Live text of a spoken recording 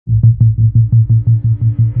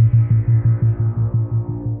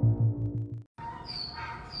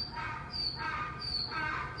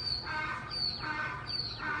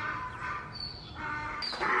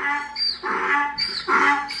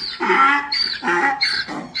Hi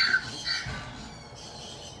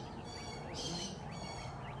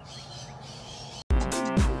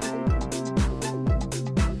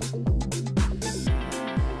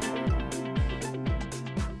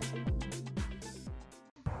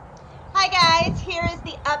guys, here is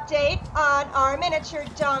the update on our miniature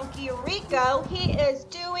donkey Rico. He is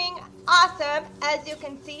doing awesome. As you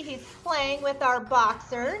can see, he's playing with our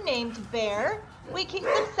boxer named Bear. We keep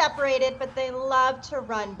them separated, but they love to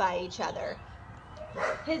run by each other.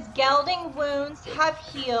 His gelding wounds have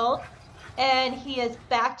healed and he is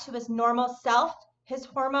back to his normal self. His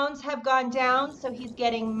hormones have gone down, so he's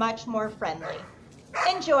getting much more friendly.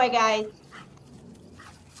 Enjoy, guys.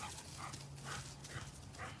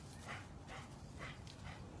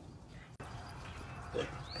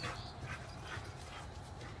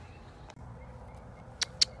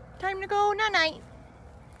 Time to go night-night.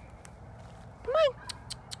 Come on.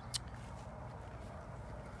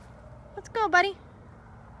 Let's go, buddy.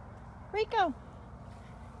 Rico.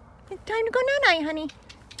 It's time to go night-night, honey.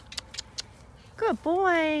 Good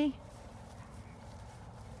boy.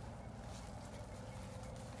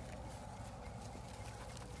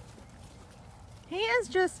 He is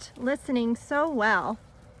just listening so well.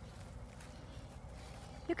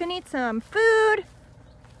 You can eat some food.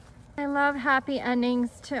 I love happy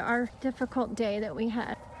endings to our difficult day that we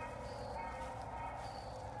had.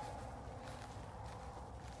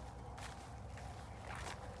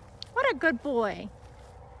 What a good boy.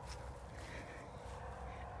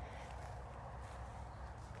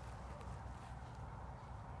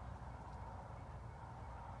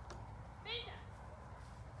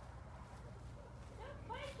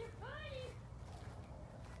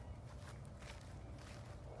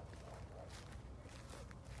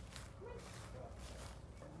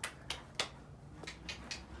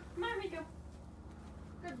 Come on, Rico.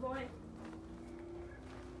 Good boy.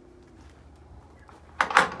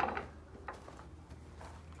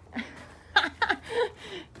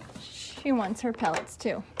 She wants her pellets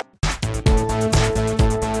too.